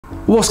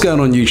What's going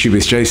on YouTube,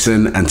 it's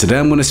Jason, and today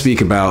I'm going to speak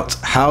about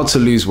how to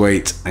lose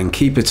weight and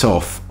keep it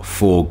off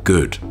for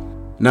good.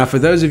 Now, for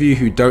those of you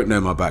who don't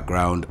know my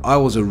background, I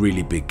was a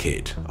really big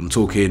kid. I'm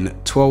talking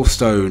 12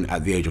 stone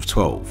at the age of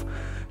 12.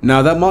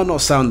 Now that might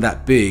not sound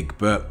that big,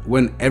 but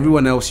when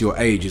everyone else your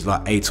age is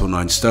like 8 or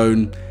 9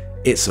 stone,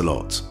 it's a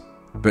lot.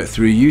 But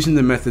through using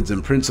the methods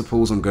and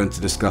principles I'm going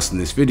to discuss in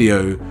this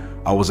video,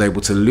 I was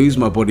able to lose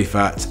my body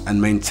fat and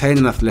maintain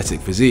an athletic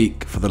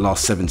physique for the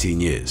last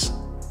 17 years.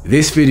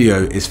 This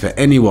video is for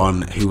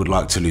anyone who would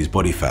like to lose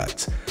body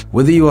fat.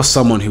 Whether you are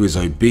someone who is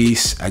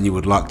obese and you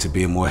would like to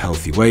be a more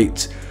healthy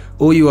weight,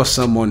 or you are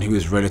someone who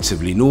is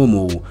relatively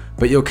normal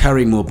but you're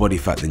carrying more body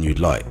fat than you'd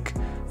like.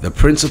 The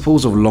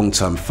principles of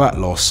long-term fat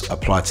loss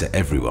apply to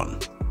everyone.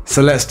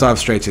 So let's dive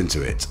straight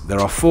into it. There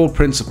are 4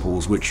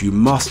 principles which you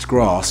must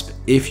grasp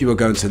if you are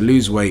going to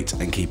lose weight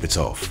and keep it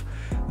off.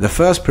 The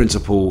first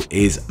principle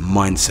is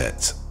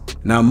mindset.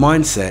 Now,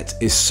 mindset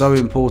is so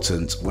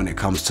important when it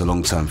comes to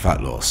long-term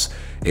fat loss.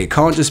 It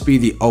can't just be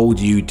the old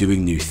you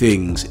doing new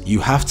things, you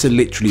have to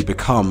literally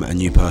become a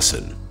new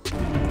person.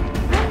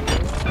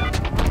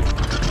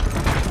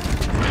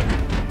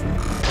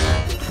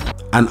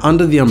 And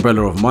under the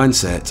umbrella of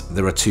mindset,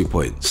 there are 2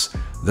 points.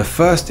 The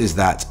first is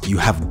that you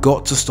have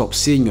got to stop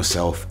seeing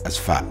yourself as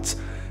fat.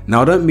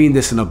 Now, I don't mean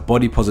this in a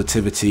body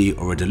positivity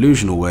or a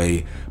delusional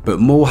way, but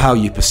more how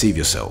you perceive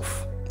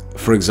yourself.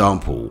 For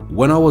example,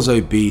 when I was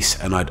obese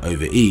and I'd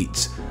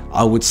overeat,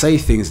 I would say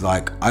things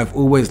like, "I've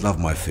always loved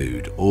my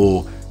food,"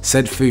 or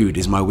 "said food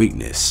is my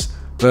weakness."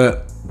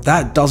 But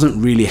that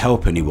doesn't really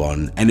help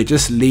anyone, and it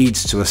just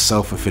leads to a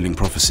self-fulfilling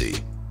prophecy.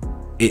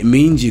 It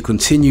means you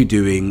continue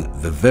doing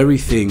the very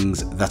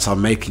things that are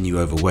making you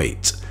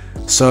overweight.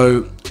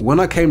 So when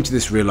I came to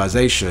this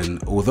realization,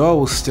 although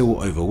I was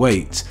still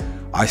overweight,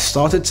 I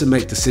started to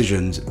make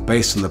decisions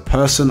based on the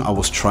person I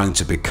was trying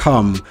to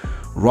become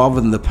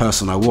rather than the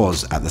person I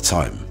was at the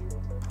time.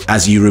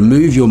 As you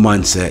remove your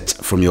mindset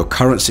from your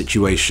current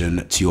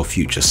situation to your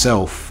future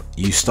self,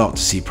 you start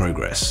to see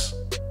progress.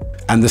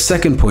 And the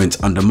second point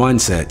under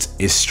mindset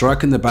is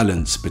striking the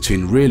balance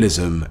between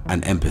realism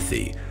and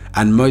empathy,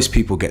 and most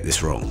people get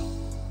this wrong.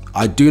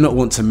 I do not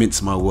want to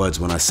mince my words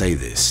when I say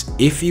this.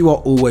 If you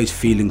are always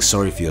feeling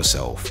sorry for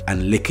yourself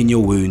and licking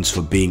your wounds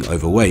for being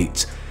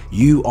overweight,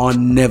 you are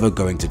never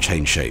going to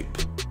change shape.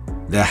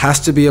 There has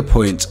to be a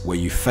point where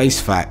you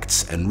face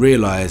facts and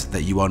realize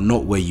that you are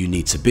not where you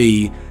need to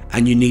be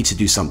and you need to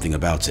do something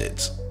about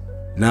it.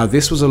 Now,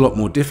 this was a lot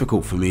more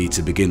difficult for me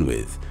to begin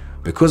with.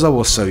 Because I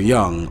was so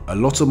young, a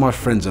lot of my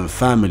friends and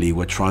family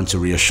were trying to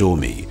reassure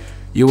me.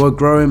 "You're a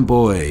growing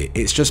boy,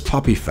 it's just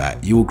puppy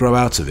fat, you will grow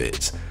out of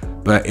it."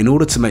 But in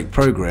order to make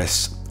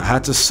progress, I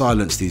had to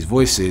silence these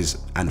voices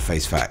and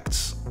face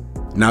facts.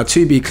 Now,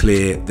 to be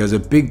clear, there's a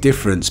big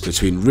difference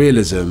between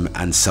realism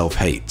and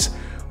self-hate.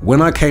 When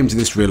I came to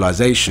this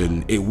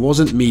realization, it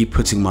wasn't me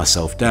putting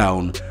myself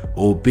down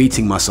or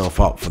beating myself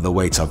up for the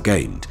weight I've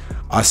gained.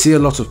 I see a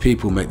lot of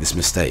people make this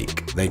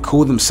mistake. They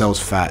call themselves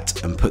fat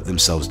and put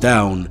themselves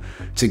down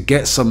to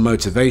get some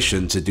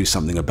motivation to do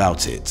something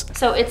about it.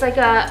 So it's like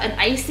an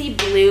icy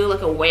blue,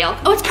 like a whale.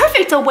 Oh, it's perfect,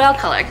 it's a whale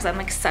color because I'm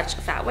like such a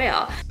fat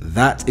whale.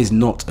 That is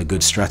not a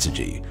good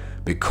strategy,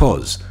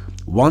 because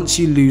once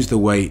you lose the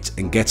weight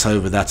and get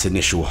over that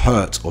initial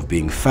hurt of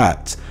being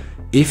fat,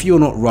 if you're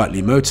not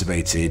rightly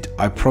motivated,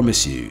 I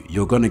promise you,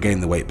 you're going to gain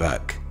the weight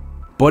back.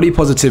 Body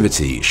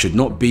positivity should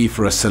not be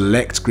for a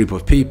select group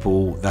of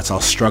people that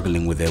are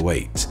struggling with their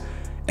weight.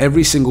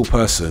 Every single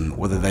person,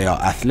 whether they are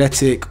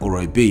athletic or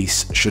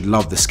obese, should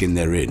love the skin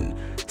they're in,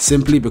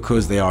 simply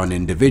because they are an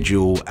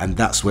individual and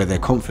that's where their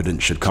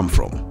confidence should come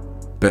from.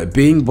 But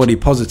being body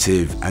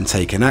positive and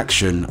taking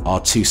action are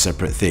 2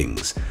 separate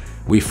things.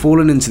 We've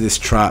fallen into this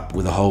trap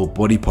with the whole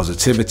body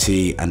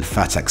positivity and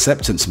fat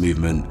acceptance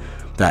movement,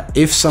 that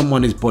if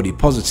someone is body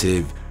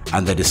positive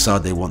and they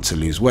decide they want to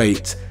lose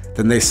weight,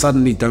 then they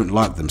suddenly don't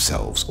like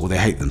themselves or they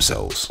hate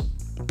themselves.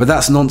 But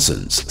that's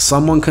nonsense.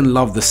 Someone can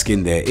love the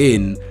skin they're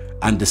in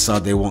and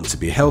decide they want to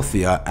be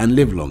healthier and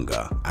live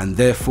longer, and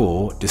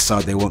therefore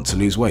decide they want to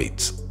lose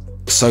weight.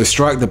 So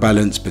strike the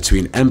balance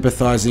between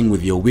empathizing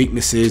with your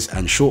weaknesses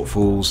and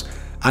shortfalls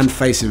and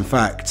facing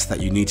facts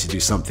that you need to do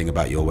something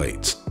about your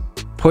weight.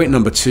 Point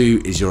number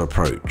 2 is your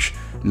approach.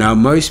 Now,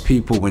 most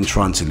people, when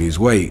trying to lose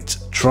weight,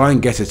 try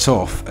and get it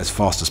off as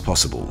fast as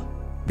possible.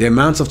 The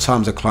amount of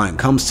times a client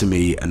comes to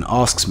me and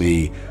asks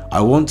me,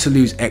 "I want to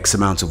lose X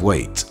amount of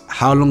weight,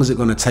 how long is it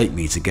going to take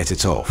me to get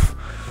it off?"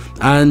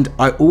 And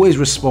I always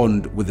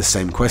respond with the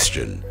same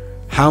question: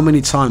 how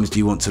many times do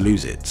you want to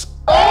lose it?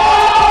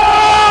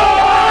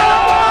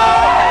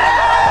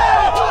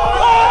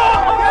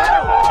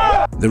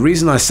 The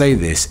reason I say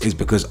this is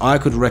because I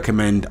could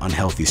recommend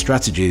unhealthy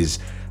strategies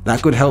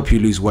that could help you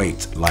lose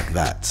weight like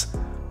that.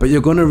 But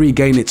you're going to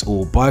regain it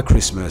all by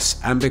Christmas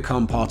and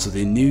become part of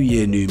the New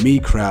Year New Me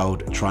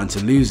crowd trying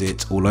to lose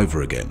it all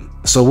over again.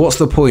 So what's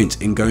the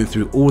point in going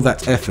through all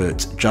that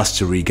effort just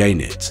to regain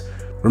it?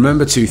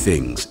 Remember two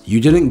things: you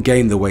didn't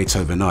gain the weight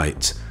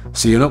overnight,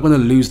 so you're not going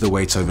to lose the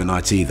weight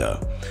overnight either.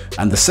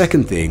 And the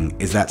second thing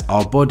is that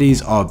our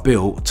bodies are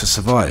built to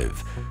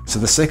survive. So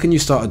the second you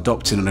start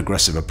adopting an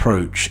aggressive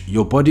approach,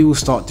 your body will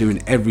start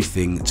doing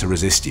everything to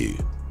resist you.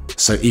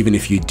 So even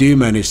if you do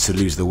manage to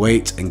lose the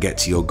weight and get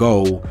to your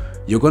goal,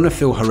 you're going to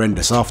feel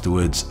horrendous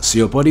afterwards, so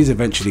your body's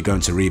eventually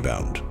going to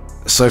rebound.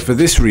 So for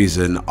this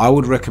reason, I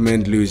would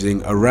recommend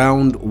losing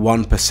around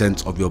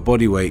 1% of your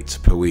body weight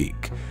per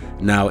week.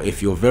 Now,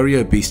 if you're very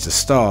obese to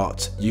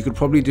start, you could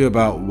probably do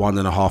about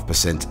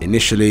 1.5%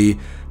 initially,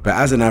 but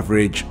as an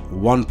average,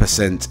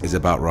 1% is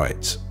about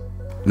right.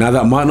 Now,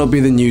 that might not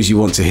be the news you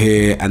want to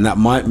hear, and that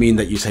might mean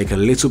that you take a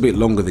little bit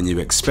longer than you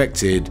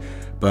expected,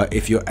 but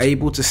if you're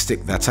able to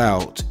stick that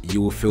out,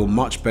 you will feel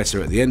much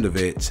better at the end of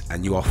it,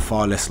 and you are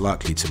far less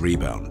likely to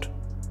rebound.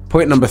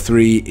 Point number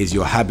 3 is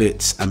your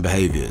habits and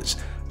behaviors.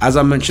 As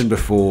I mentioned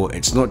before,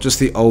 it's not just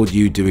the old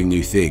you doing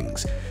new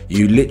things.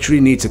 You literally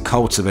need to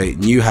cultivate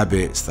new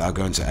habits that are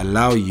going to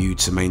allow you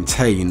to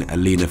maintain a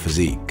leaner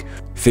physique.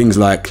 Things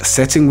like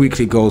setting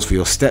weekly goals for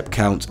your step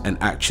count and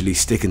actually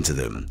sticking to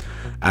them,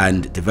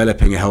 and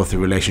developing a healthy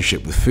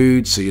relationship with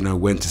food so you know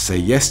when to say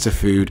yes to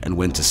food and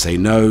when to say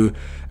no,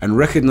 and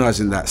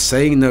recognizing that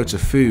saying no to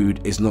food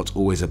is not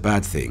always a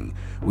bad thing.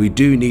 We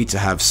do need to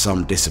have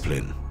some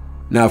discipline.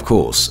 Now, of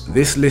course,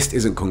 this list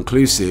isn't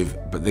conclusive,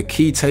 but the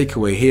key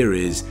takeaway here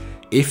is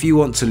if you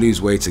want to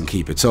lose weight and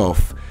keep it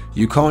off,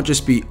 you can't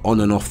just be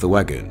on and off the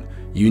wagon.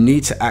 You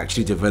need to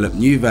actually develop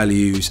new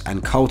values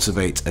and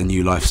cultivate a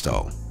new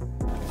lifestyle.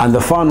 And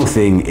the final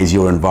thing is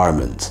your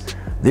environment.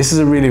 This is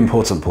a really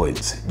important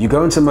point. You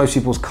go into most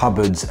people's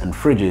cupboards and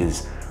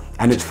fridges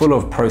and it's full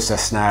of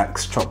processed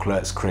snacks,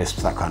 chocolates,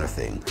 crisps, that kind of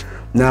thing.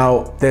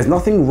 Now, there's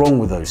nothing wrong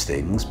with those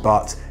things,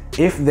 but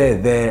if they're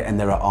there and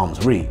they're at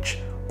arm's reach,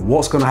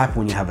 what's going to happen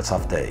when you have a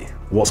tough day?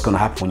 What's going to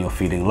happen when you're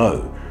feeling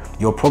low?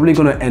 You're probably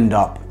going to end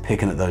up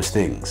picking at those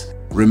things.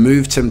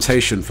 Remove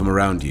temptation from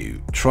around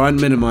you. Try and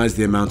minimize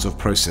the amount of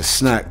processed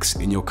snacks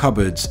in your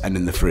cupboards and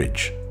in the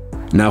fridge.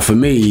 Now, for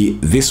me,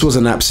 this was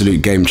an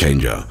absolute game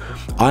changer.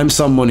 I'm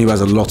someone who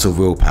has a lot of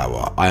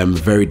willpower. I am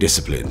very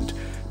disciplined.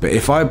 But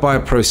if I buy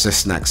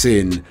processed snacks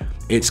in,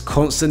 it's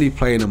constantly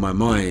playing in my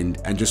mind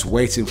and just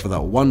waiting for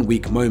that 1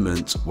 week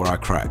moment where I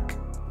crack.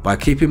 By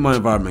keeping my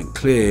environment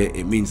clear,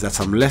 it means that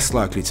I'm less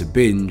likely to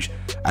binge,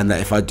 and that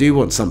if I do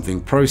want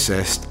something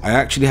processed, I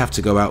actually have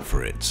to go out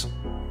for it.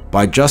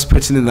 By just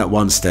putting in that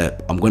one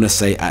step, I'm going to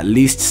say at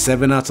least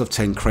 7 out of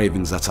 10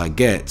 cravings that I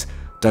get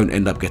don't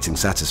end up getting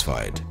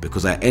satisfied,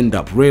 because I end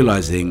up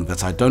realizing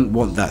that I don't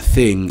want that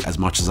thing as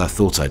much as I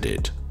thought I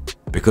did.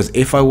 Because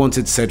if I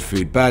wanted said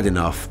food bad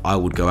enough, I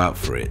would go out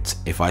for it.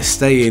 If I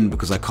stay in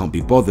because I can't be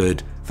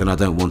bothered, then I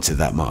don't want it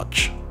that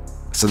much.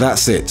 So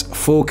that's it,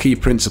 4 key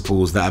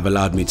principles that have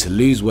allowed me to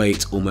lose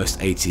weight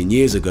almost 18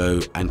 years ago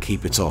and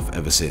keep it off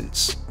ever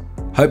since.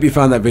 Hope you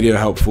found that video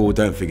helpful.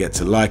 Don't forget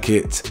to like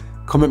it,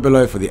 comment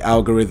below for the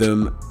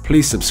algorithm,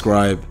 please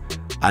subscribe,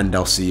 and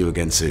I'll see you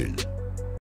again soon.